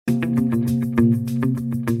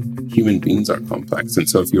human beings are complex. And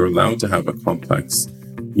so if you're allowed to have a complex,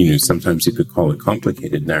 sometimes you could call it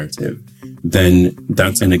complicated narrative, then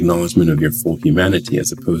that's an acknowledgement of your full humanity,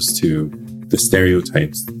 as opposed to the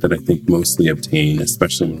stereotypes that I think mostly obtain,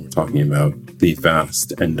 especially when we're talking about the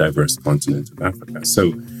vast and diverse continent of Africa. So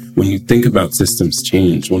when you think about systems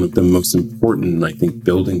change, one of the most important, I think,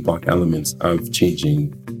 building block elements of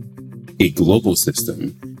changing a global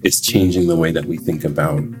system is changing the way that we think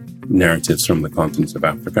about narratives from the continent of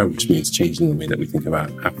Africa, which means changing the way that we think about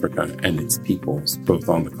Africa and its peoples, both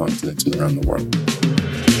on the continent and around the world.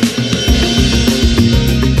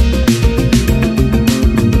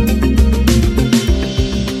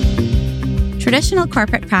 Traditional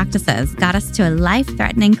corporate practices got us to a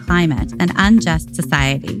life-threatening climate and unjust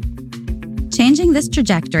society. Changing this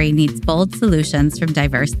trajectory needs bold solutions from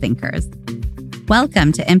diverse thinkers.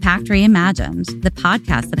 Welcome to Impact Reimagined, the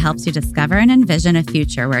podcast that helps you discover and envision a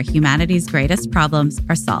future where humanity's greatest problems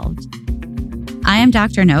are solved. I am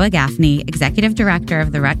Dr. Noah Gaffney, Executive Director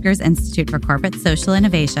of the Rutgers Institute for Corporate Social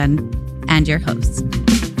Innovation, and your host.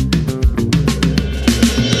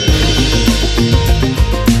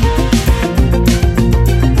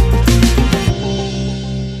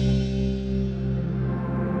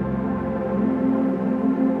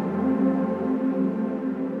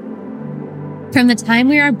 From the time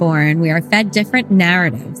we are born, we are fed different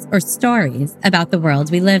narratives or stories about the world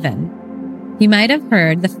we live in. You might have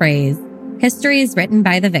heard the phrase, history is written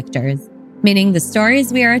by the victors, meaning the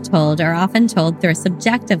stories we are told are often told through a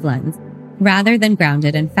subjective lens rather than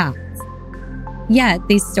grounded in facts. Yet,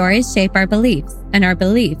 these stories shape our beliefs, and our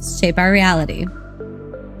beliefs shape our reality.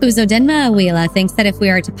 Uzodinma Iweala thinks that if we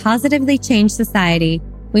are to positively change society,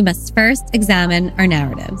 we must first examine our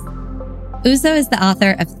narratives. Uzo is the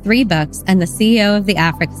author of 3 books and the CEO of the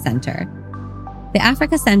Africa Center. The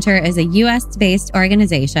Africa Center is a US-based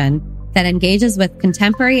organization that engages with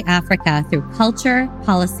contemporary Africa through culture,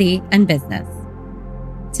 policy, and business.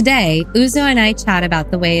 Today, Uzo and I chat about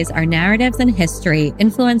the ways our narratives and history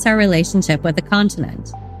influence our relationship with the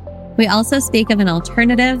continent. We also speak of an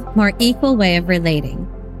alternative, more equal way of relating,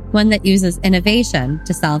 one that uses innovation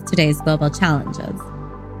to solve today's global challenges.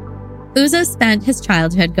 Uzo spent his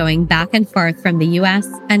childhood going back and forth from the US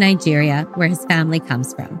and Nigeria, where his family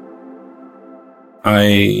comes from.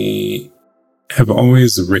 I have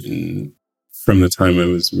always written from the time I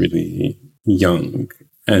was really young,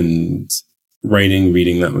 and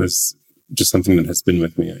reading, that was just something that has been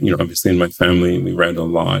with me. Obviously in my family, we read a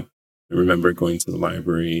lot. I remember going to the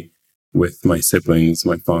library with my siblings,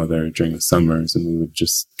 my father, during the summers, and we would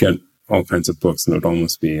just get all kinds of books, and it would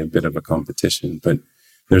almost be a bit of a competition. But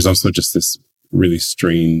there's also just this really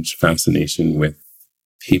strange fascination with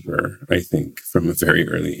paper, I think, from a very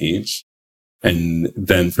early age. And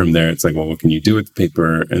then from there, it's like, well, what can you do with the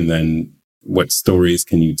paper? And then what stories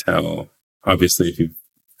can you tell? Obviously, if you've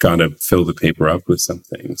got to fill the paper up with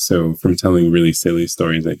something. So from telling really silly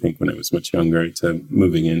stories, I think, when I was much younger, to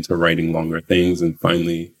moving into writing longer things, and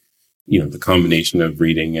finally, the combination of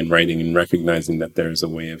reading and writing and recognizing that there's a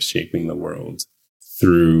way of shaping the world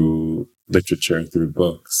through literature, through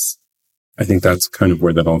books. I think that's kind of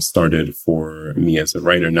where that all started for me as a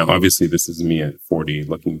writer. Now, obviously, this is me at 40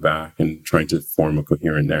 looking back and trying to form a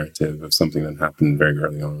coherent narrative of something that happened very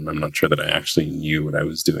early on. I'm not sure that I actually knew what I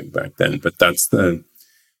was doing back then, but that's the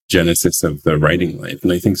genesis of the writing life.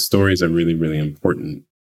 And I think stories are really, really important.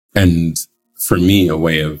 And for me,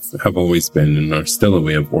 have always been and are still a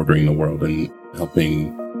way of ordering the world and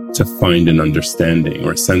helping to find an understanding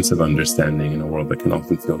or a sense of understanding in a world that can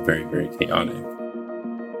often feel very, very chaotic.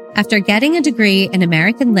 After getting a degree in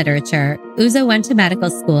American literature, Uzo went to medical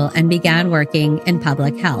school and began working in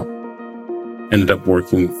public health. Ended up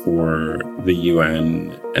working for the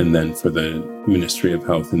UN and then for the Ministry of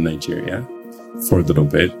Health in Nigeria for a little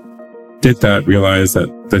bit. Did that, realized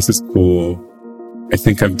that this is cool. I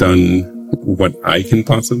think I've done what I can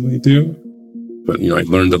possibly do. But, I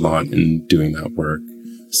learned a lot in doing that work.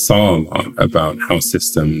 Saw a lot about how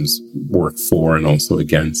systems work for and also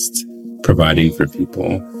against providing for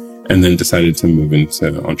people, and then decided to move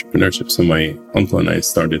into entrepreneurship. So my uncle and I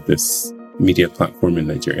started this media platform in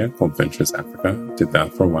Nigeria called Ventures Africa. Did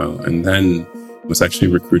that for a while, and then was actually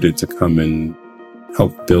recruited to come and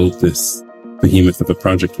help build this behemoth of a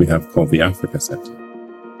project we have called the Africa Center.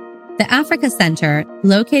 The Africa Center,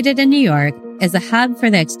 located in New York, is a hub for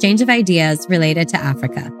the exchange of ideas related to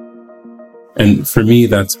Africa. And for me,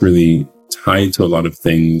 that's really tied to a lot of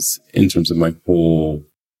things in terms of my whole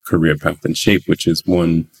career path and shape, which is,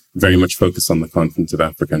 1, very much focused on the continent of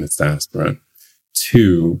Africa and its diaspora.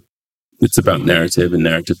 2, it's about narrative and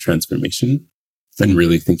narrative transformation, and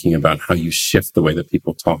really thinking about how you shift the way that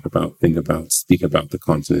people talk about, think about, speak about the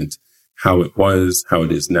continent how it was, how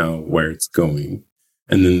it is now, where it's going.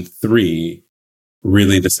 And then 3,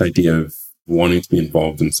 really this idea of wanting to be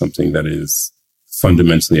involved in something that is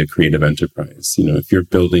fundamentally a creative enterprise. If you're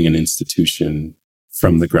building an institution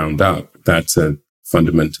from the ground up, that's a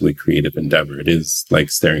fundamentally creative endeavor. It is like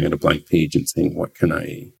staring at a blank page and saying, what can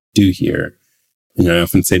I do here? I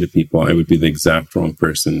often say to people, I would be the exact wrong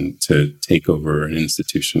person to take over an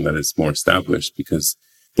institution that is more established, because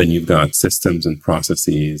then you've got systems and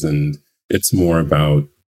processes, and it's more about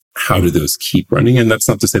how do those keep running? And that's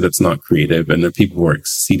not to say that's not creative. And there are people who are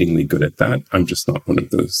exceedingly good at that. I'm just not one of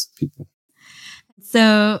those people.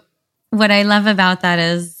 So what I love about that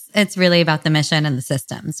is it's really about the mission and the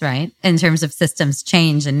systems, right? In terms of systems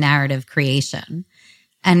change and narrative creation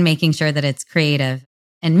and making sure that it's creative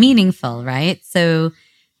and meaningful, right? So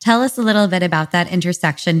tell us a little bit about that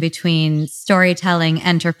intersection between storytelling,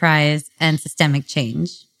 enterprise, and systemic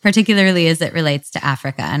change, particularly as it relates to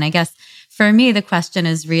Africa. And I guess for me, the question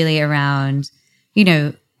is really around,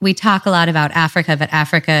 we talk a lot about Africa, but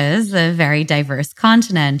Africa is a very diverse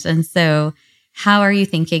continent. And so how are you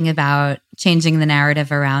thinking about changing the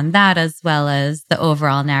narrative around that, as well as the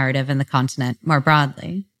overall narrative in the continent more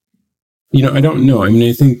broadly? I don't know.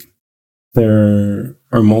 I think there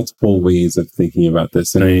are multiple ways of thinking about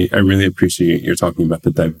this. And I really appreciate you're talking about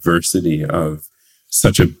the diversity of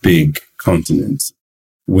such a big continent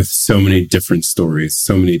with so many different stories,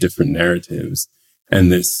 so many different narratives, and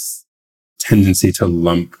this tendency to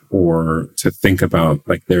lump or to think about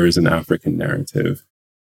like there is an African narrative.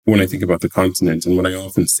 When I think about the continent, and what I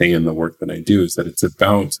often say in the work that I do, is that it's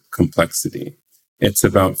about complexity. It's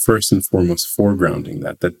about first and foremost foregrounding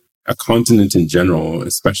that a continent in general,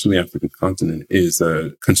 especially African continent, is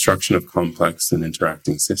a construction of complex and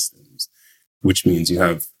interacting systems, which means you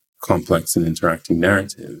have complex and interacting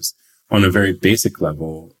narratives. On a very basic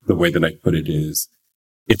level, the way that I put it is,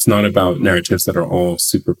 it's not about narratives that are all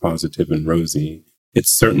super positive and rosy.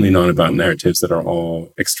 It's certainly not about narratives that are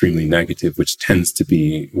all extremely negative, which tends to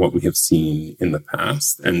be what we have seen in the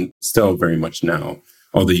past and still very much now,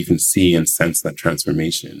 although you can see and sense that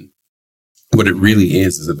transformation. What it really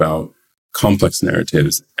is about complex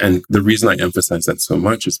narratives. And the reason I emphasize that so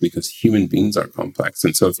much is because human beings are complex.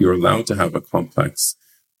 And so if you're allowed to have a complex,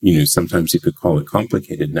 sometimes you could call it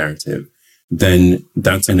complicated narrative, then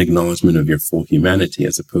that's an acknowledgement of your full humanity,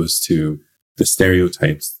 as opposed to the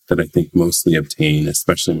stereotypes that I think mostly obtain,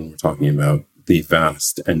 especially when we're talking about the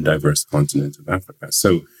vast and diverse continent of Africa.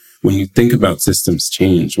 So when you think about systems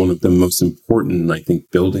change, one of the most important, I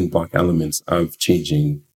think, building block elements of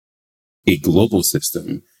changing a global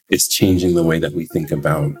system is changing the way that we think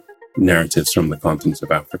about narratives from the continent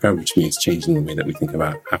of Africa, which means changing the way that we think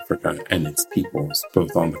about Africa and its peoples,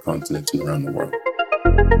 both on the continent and around the world.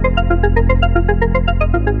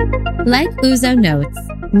 Like Uzo notes,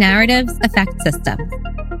 narratives affect systems.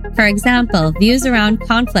 For example, views around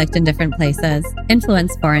conflict in different places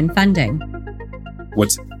influence foreign funding.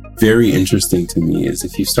 What's very interesting to me is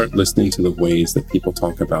if you start listening to the ways that people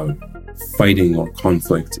talk about fighting or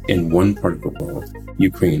conflict in one part of the world,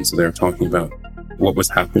 Ukraine. So they're talking about what was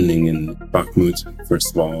happening in Bakhmut,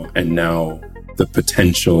 first of all, and now the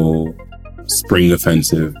potential spring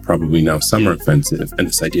offensive, probably now summer offensive, and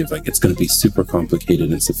this idea of like, it's going to be super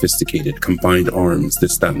complicated and sophisticated, combined arms,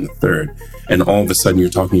 this, that, and the third. And all of a sudden you're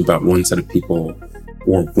talking about one set of people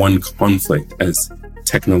or one conflict as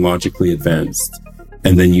technologically advanced.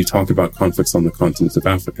 And then you talk about conflicts on the continent of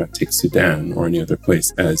Africa, take Sudan or any other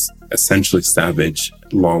place, as essentially savage,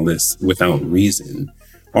 lawless, without reason.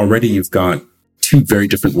 Already you've got two very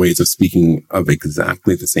different ways of speaking of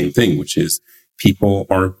exactly the same thing, which is people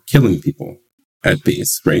are killing people at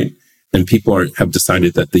base, right? And people have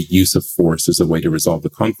decided that the use of force is a way to resolve the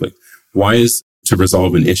conflict. Why is to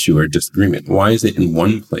resolve an issue or disagreement? Why is it in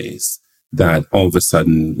one place that all of a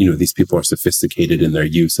sudden, these people are sophisticated in their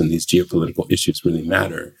use and these geopolitical issues really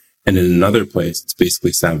matter? And in another place, it's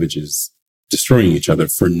basically savages destroying each other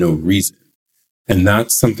for no reason. And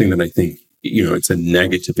that's something that I think, it's a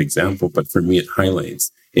negative example, but for me, it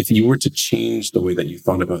highlights if you were to change the way that you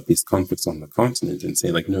thought about these conflicts on the continent and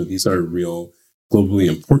say like, no, these are real, globally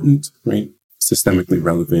important, right? Systemically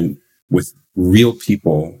relevant with real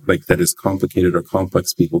people, like that is complicated or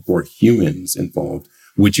complex people who are humans involved,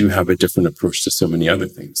 would you have a different approach to so many other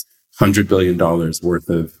things? $100 billion worth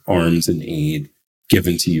of arms and aid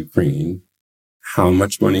given to Ukraine. How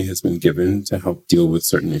much money has been given to help deal with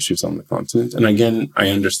certain issues on the continent? And again, I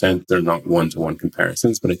understand they're not one-to-one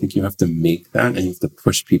comparisons, but I think you have to make that and you have to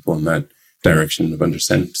push people in that direction of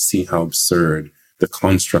understanding to see how absurd the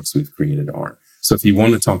constructs we've created are. So if you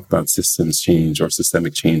want to talk about systems change or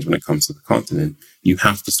systemic change when it comes to the continent, you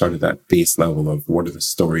have to start at that base level of what are the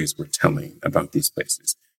stories we're telling about these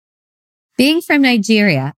places. Being from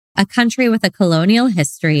Nigeria, a country with a colonial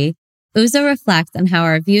history, Uzo reflects on how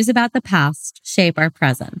our views about the past shape our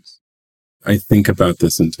present. I think about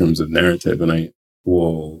this in terms of narrative, and I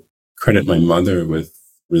will credit my mother with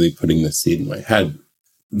really putting the seed in my head.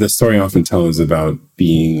 The story I often tell is about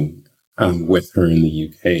being with her in the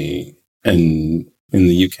UK. And in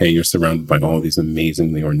the UK, you're surrounded by all these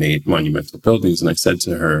amazingly ornate monumental buildings. And I said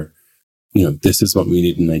to her, this is what we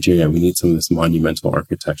need in Nigeria. We need some of this monumental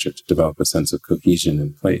architecture to develop a sense of cohesion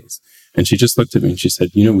in place. And she just looked at me and she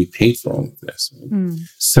said, we paid for all of this. Right?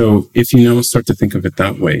 So if you now start to think of it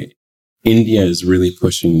that way, India is really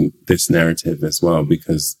pushing this narrative as well,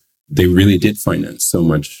 because they really did finance so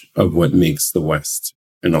much of what makes the West,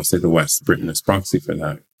 and I'll say the West, Britain as proxy for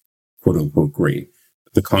that, quote unquote, great.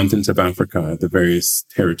 The continent of Africa, the various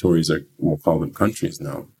territories, or we'll call them countries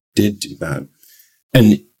now, did do that.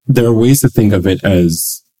 And there are ways to think of it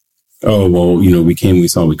as, we came, we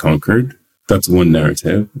saw, we conquered. That's one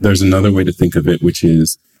narrative. There's another way to think of it, which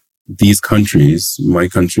is these countries, my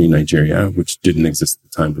country, Nigeria, which didn't exist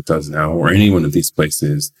at the time but does now, or any one of these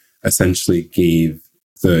places, essentially gave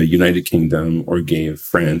the United Kingdom or gave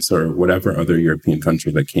France or whatever other European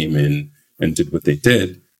country that came in and did what they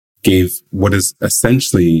did, gave what is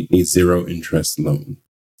essentially a zero interest loan.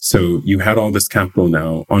 So you had all this capital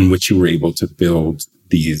now on which you were able to build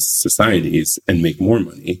these societies and make more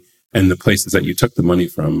money. And the places that you took the money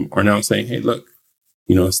from are now saying, hey, look,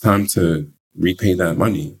 it's time to repay that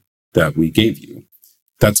money that we gave you.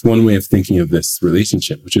 That's one way of thinking of this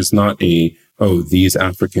relationship, which is not these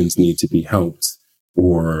Africans need to be helped,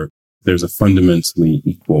 or there's a fundamentally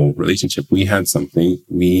equal relationship. We had something,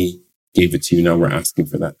 we gave it to you, now we're asking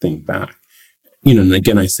for that thing back. And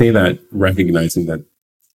again, I say that recognizing that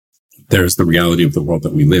there's the reality of the world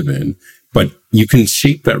that we live in, but you can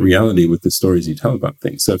shape that reality with the stories you tell about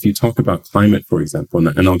things. So if you talk about climate, for example,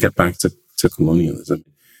 and I'll get back to colonialism,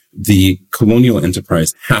 the colonial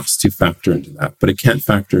enterprise has to factor into that, but it can't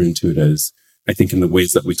factor into it as, I think, in the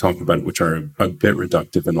ways that we talk about it, which are a bit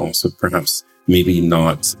reductive and also perhaps maybe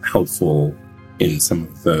not helpful in some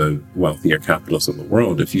of the wealthier capitals of the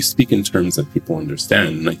world. If you speak in terms that people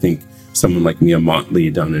understand, and I think someone like Mia Motley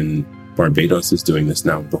down in Barbados is doing this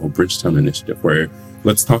now with the whole Bridgetown initiative, where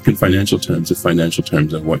let's talk in financial terms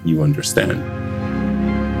of what you understand.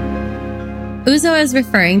 Uzo is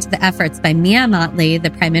referring to the efforts by Mia Motley,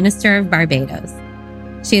 the Prime Minister of Barbados.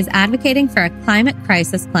 She is advocating for a climate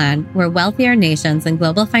crisis plan where wealthier nations and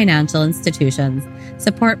global financial institutions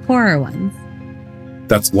support poorer ones.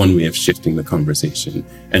 That's one way of shifting the conversation.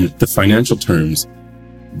 And the financial terms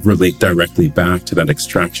relate directly back to that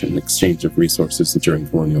extraction and exchange of resources during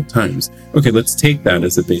colonial times. Okay, let's take that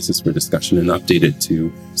as a basis for discussion and update it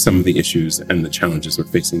to some of the issues and the challenges we're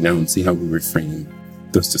facing now and see how we reframe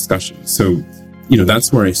those discussions. So,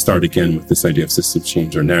 that's where I start again with this idea of system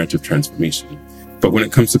change or narrative transformation. But when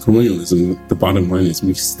it comes to colonialism, the bottom line is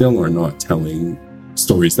we still are not telling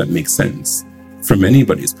stories that make sense from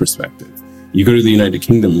anybody's perspective. You go to the United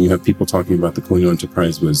Kingdom and you have people talking about the colonial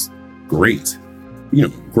enterprise was great.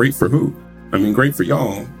 Great for who? I mean, great for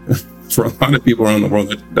y'all. For a lot of people around the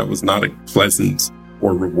world, that was not a pleasant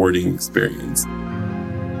or rewarding experience.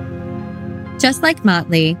 Just like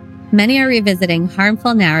Motley, many are revisiting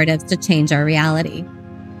harmful narratives to change our reality.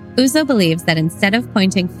 Uzo believes that instead of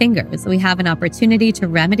pointing fingers, we have an opportunity to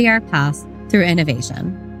remedy our past through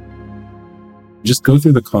innovation. Just go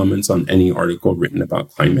through the comments on any article written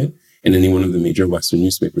about climate in any one of the major Western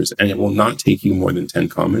newspapers, and it will not take you more than 10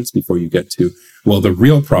 comments before you get to, well, the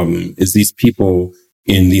real problem is these people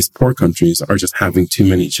in these poor countries are just having too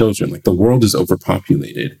many children. Like, the world is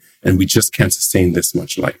overpopulated and we just can't sustain this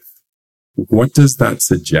much life. What does that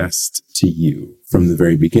suggest to you from the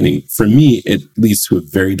very beginning? For me, it leads to a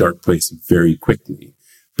very dark place very quickly.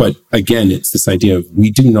 But again, it's this idea of we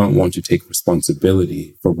do not want to take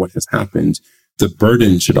responsibility for what has happened. The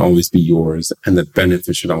burden should always be yours and the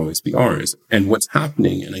benefit should always be ours. And what's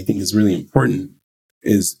happening, and I think is really important,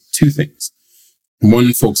 is two things.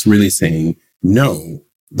 One, folks really saying, no,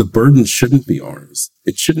 the burden shouldn't be ours.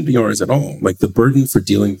 It shouldn't be ours at all. Like, the burden for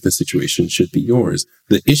dealing with the situation should be yours.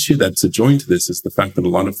 The issue that's adjoined to this is the fact that a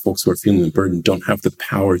lot of folks who are feeling the burden don't have the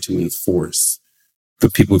power to enforce the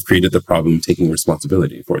people who've created the problem taking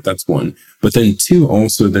responsibility for it. That's one. But then two,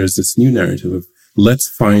 also, there's this new narrative of let's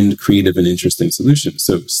find creative and interesting solutions.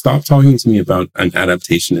 So stop talking to me about an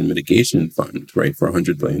adaptation and mitigation fund, right, for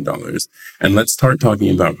 $100 billion. And let's start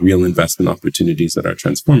talking about real investment opportunities that are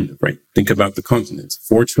transformative, right? Think about the continents,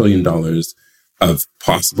 $4 trillion of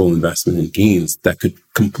possible investment and gains that could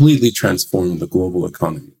completely transform the global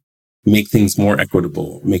economy, make things more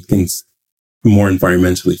equitable, make things more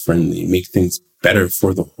environmentally friendly, make things better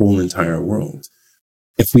for the whole entire world.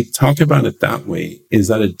 If we talk about it that way, is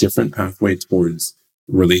that a different pathway towards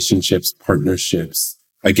relationships, partnerships,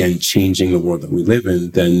 again, changing the world that we live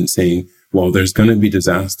in than saying, well, there's going to be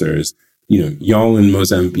disasters, y'all in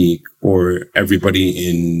Mozambique or everybody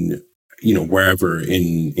in, wherever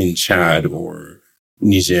in Chad or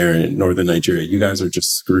Niger, northern Nigeria, you guys are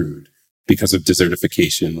just screwed because of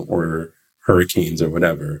desertification or hurricanes or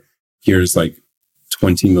whatever. Here's like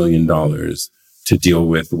 $20 million to deal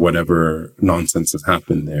with whatever nonsense has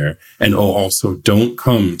happened there. And also don't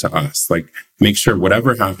come to us. Like, make sure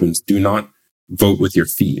whatever happens, do not vote with your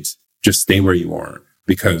feet. Just stay where you are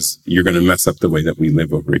because you're going to mess up the way that we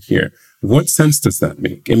live over here. What sense does that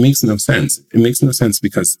make? It makes no sense. It makes no sense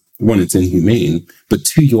because, one, it's inhumane, but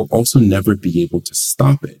two, you'll also never be able to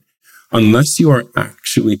stop it unless you are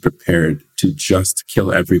actually prepared to just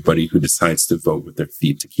kill everybody who decides to vote with their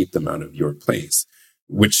feet to keep them out of your place,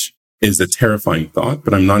 which is a terrifying thought,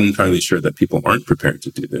 but I'm not entirely sure that people aren't prepared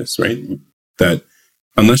to do this, right? That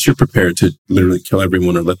unless you're prepared to literally kill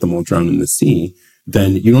everyone or let them all drown in the sea,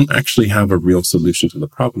 then you don't actually have a real solution to the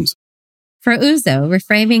problems. For Uzo,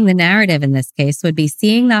 reframing the narrative in this case would be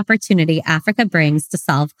seeing the opportunity Africa brings to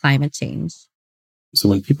solve climate change. So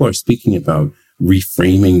when people are speaking about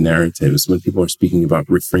reframing narratives, when people are speaking about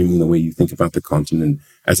reframing the way you think about the continent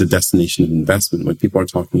as a destination of investment, when people are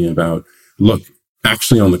talking about, look,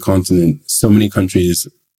 actually on the continent, so many countries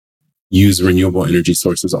use renewable energy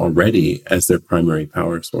sources already as their primary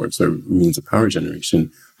power source or means of power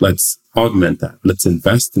generation. Let's augment that. Let's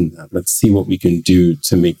invest in that. Let's see what we can do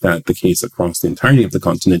to make that the case across the entirety of the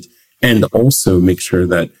continent, and also make sure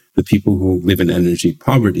that the people who live in energy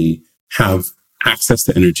poverty have access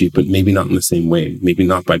to energy, but maybe not in the same way, maybe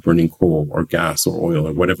not by burning coal or gas or oil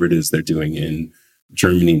or whatever it is they're doing in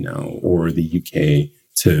Germany now or the UK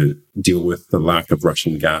to deal with the lack of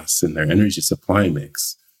Russian gas in their energy supply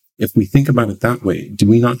mix. If we think about it that way, do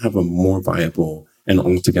we not have a more viable and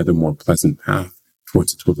altogether more pleasant path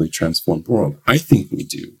towards a totally transformed world? I think we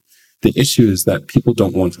do. The issue is that people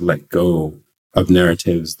don't want to let go of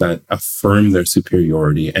narratives that affirm their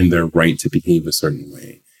superiority and their right to behave a certain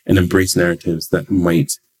way, and embrace narratives that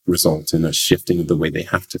might result in a shifting of the way they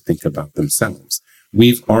have to think about themselves.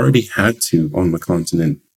 We've already had to, on the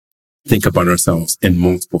continent, think about ourselves in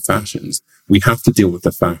multiple fashions. We have to deal with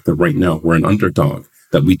the fact that right now we're an underdog,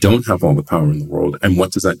 that we don't have all the power in the world. And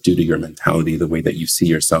what does that do to your mentality, the way that you see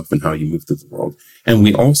yourself and how you move through the world? And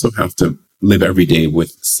we also have to live every day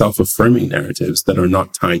with self-affirming narratives that are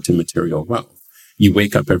not tied to material wealth. You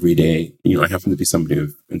wake up every day, I happen to be somebody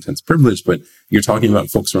of intense privilege, but you're talking about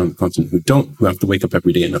folks around the continent who have to wake up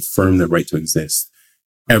every day and affirm their right to exist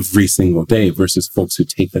every single day versus folks who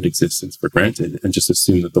take that existence for granted and just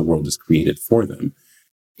assume that the world is created for them.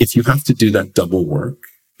 If you have to do that double work,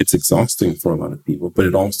 it's exhausting for a lot of people, but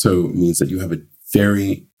it also means that you have a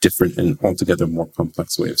very different and altogether more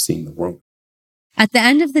complex way of seeing the world. At the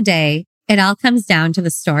end of the day, it all comes down to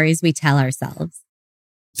the stories we tell ourselves.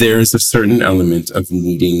 There's a certain element of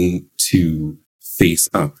needing to face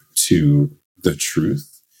up to the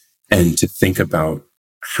truth and to think about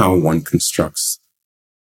how one constructs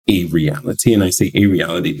a reality. And I say a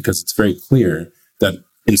reality because it's very clear that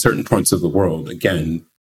in certain parts of the world, again,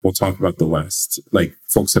 we'll talk about the West, like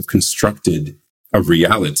folks have constructed a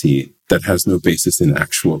reality that has no basis in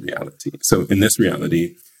actual reality. So in this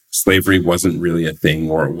reality, slavery wasn't really a thing,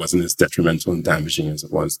 or it wasn't as detrimental and damaging as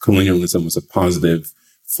it was. Colonialism was a positive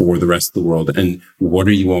for the rest of the world. And what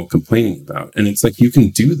are you all complaining about? And it's like, you can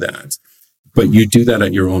do that, but you do that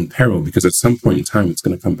at your own peril, because at some point in time, it's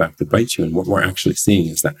going to come back to bite you. And what we're actually seeing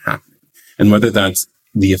is that happening. And whether that's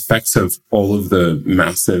the effects of all of the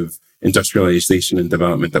massive industrialization and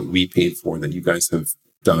development that we paid for, that you guys have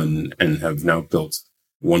done and have now built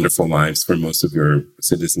wonderful lives for most of your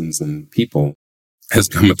citizens and people, has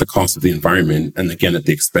come at the cost of the environment. And again, at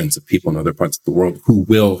the expense of people in other parts of the world who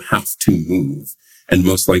will have to move, and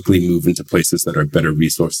most likely move into places that are better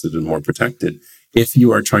resourced and more protected. If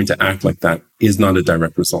you are trying to act like that is not a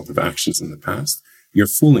direct result of actions in the past, you're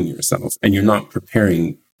fooling yourself, and you're not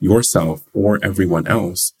preparing yourself or everyone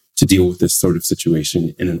else to deal with this sort of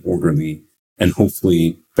situation in an orderly and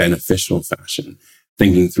hopefully beneficial fashion,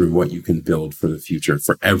 thinking through what you can build for the future,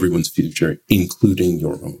 for everyone's future, including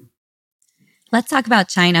your own. Let's talk about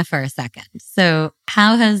China for a second. So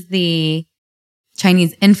how has the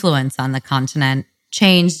Chinese influence on the continent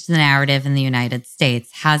changed the narrative in the United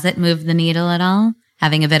States? Has it moved the needle at all?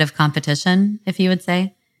 Having a bit of competition, if you would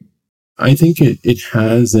say? I think it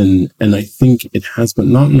has, and I think it has, but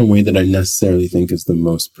not in a way that I necessarily think is the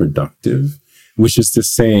most productive, which is to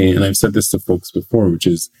say, and I've said this to folks before, which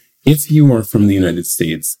is if you are from the United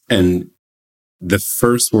States and the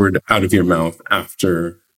first word out of your mouth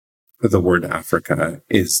after the word Africa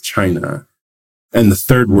is China, and the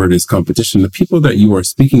third word is competition, the people that you are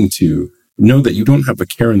speaking to know that you don't have a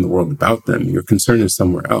care in the world about them. Your concern is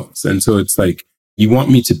somewhere else. And so it's like, you want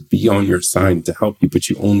me to be on your side to help you, but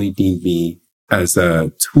you only need me as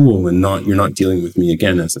a tool and you're not dealing with me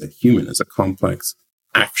again as a human, as a complex,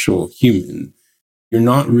 actual human. You're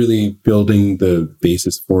not really building the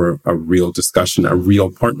basis for a real discussion, a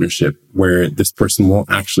real partnership where this person will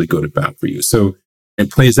actually go to bat for you. So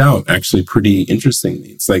it plays out actually pretty interestingly.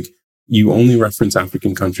 It's like you only reference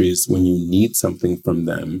African countries when you need something from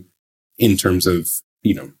them in terms of,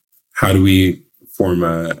 how do we form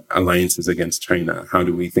alliances against China? How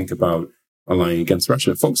do we think about allying against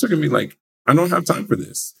Russia? Folks are going to be like, I don't have time for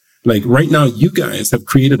this. Like right now, you guys have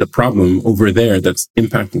created a problem over there that's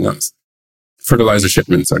impacting us. Fertilizer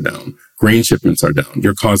shipments are down. Grain shipments are down.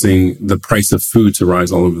 You're causing the price of food to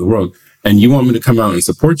rise all over the world. And you want me to come out and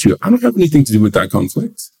support you. I don't have anything to do with that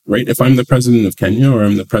conflict, right? If I'm the president of Kenya or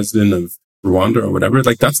I'm the president of Rwanda or whatever,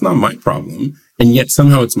 like that's not my problem. And yet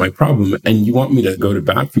somehow it's my problem. And you want me to go to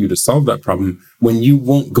bat for you to solve that problem when you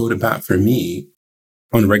won't go to bat for me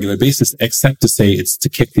on a regular basis, except to say it's to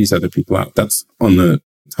kick these other people out. That's on the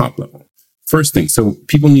top level. First thing. So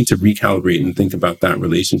people need to recalibrate and think about that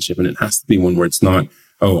relationship. And it has to be one where it's not,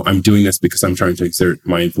 oh, I'm doing this because I'm trying to exert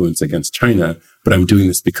my influence against China, but I'm doing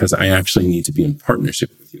this because I actually need to be in partnership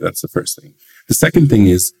with you. That's the first thing. The second thing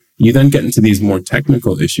is you then get into these more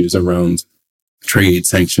technical issues around trade,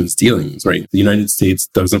 sanctions, dealings, right? The United States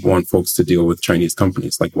doesn't want folks to deal with Chinese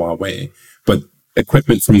companies like Huawei, but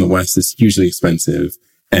equipment from the West is hugely expensive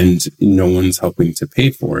and no one's helping to pay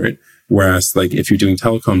for it. Whereas like if you're doing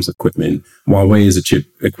telecoms equipment, Huawei is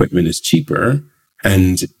equipment is cheaper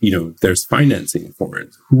and, there's financing for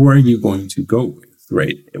it. Who are you going to go with,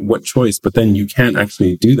 right? What choice? But then you can't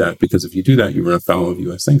actually do that because if you do that, you run afoul of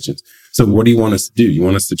US sanctions. So what do you want us to do? You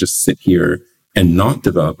want us to just sit here and not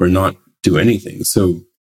develop or not do anything. So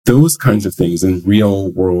those kinds of things and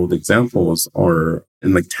real world examples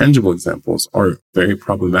and like tangible examples are very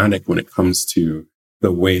problematic when it comes to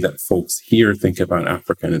the way that folks here think about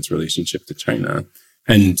Africa and its relationship to China.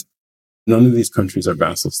 And none of these countries are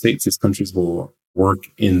vassal states. These countries will work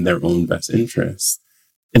in their own best interests.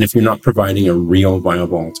 And if you're not providing a real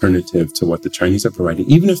viable alternative to what the Chinese are providing,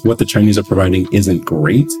 even if what the Chinese are providing isn't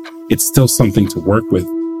great, it's still something to work with.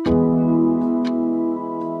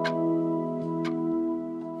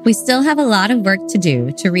 We still have a lot of work to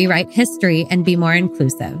do to rewrite history and be more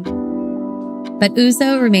inclusive. But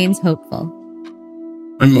Uzo remains hopeful.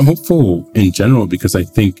 I'm hopeful in general because I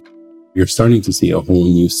think you're starting to see a whole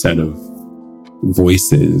new set of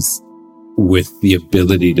voices with the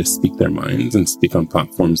ability to speak their minds and speak on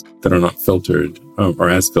platforms that are not filtered or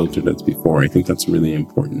as filtered as before. I think that's really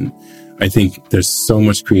important. I think there's so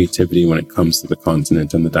much creativity when it comes to the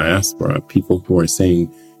continent and the diaspora. People who are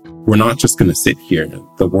saying, we're not just going to sit here.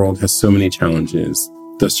 The world has so many challenges.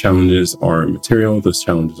 Those challenges are material. Those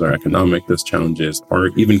challenges are economic. Those challenges are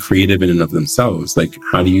even creative in and of themselves. Like,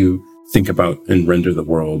 how do you think about and render the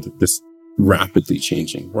world, this rapidly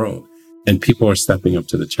changing world? And people are stepping up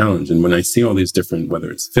to the challenge. And when I see all these different,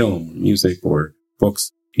 whether it's film, or music, or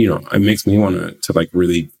books, it makes me want to like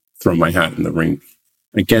really throw my hat in the ring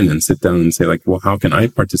again and sit down and say like, well, how can I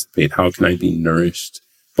participate? How can I be nourished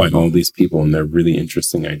by all these people and their really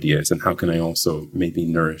interesting ideas? And how can I also maybe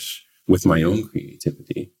nourish with my own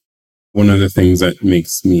creativity? One of the things that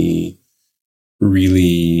makes me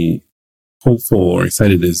really hopeful or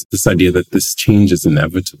excited is this idea that this change is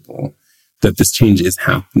inevitable, that this change is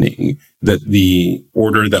happening, that the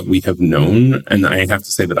order that we have known, and I have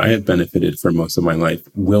to say that I have benefited for most of my life,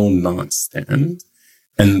 will not stand.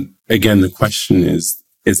 And again, the question is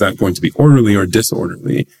that going to be orderly or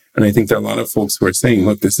disorderly? And I think there are a lot of folks who are saying,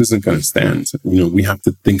 look, this isn't going to stand. We have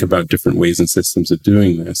to think about different ways and systems of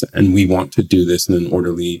doing this. And we want to do this in an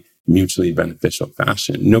orderly, mutually beneficial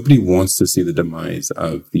fashion. Nobody wants to see the demise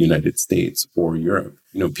of the United States or Europe.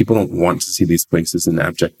 People don't want to see these places in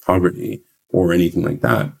abject poverty or anything like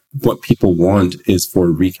that. What people want is for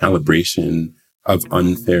recalibration of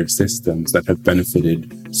unfair systems that have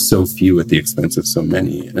benefited so few at the expense of so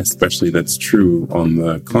many. And especially that's true on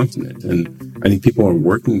the continent. And I think people are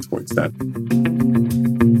working towards that.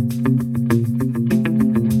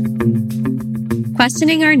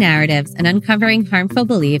 Questioning our narratives and uncovering harmful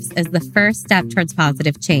beliefs is the first step towards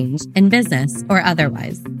positive change in business or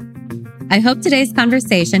otherwise. I hope today's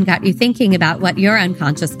conversation got you thinking about what your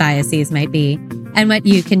unconscious biases might be and what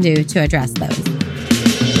you can do to address those.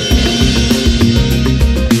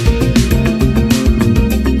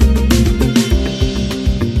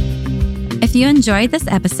 If you enjoyed this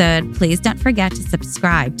episode, please don't forget to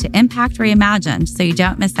subscribe to Impact Reimagined so you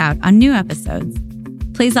don't miss out on new episodes.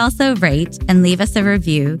 Please also rate and leave us a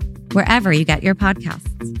review wherever you get your podcasts.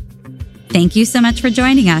 Thank you so much for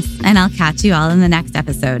joining us, and I'll catch you all in the next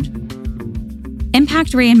episode.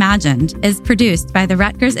 Impact Reimagined is produced by the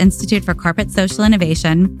Rutgers Institute for Corporate Social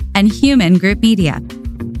Innovation and Human Group Media.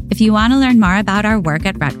 If you want to learn more about our work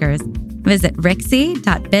at Rutgers, visit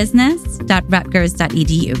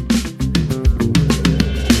rixie.business.rutgers.edu.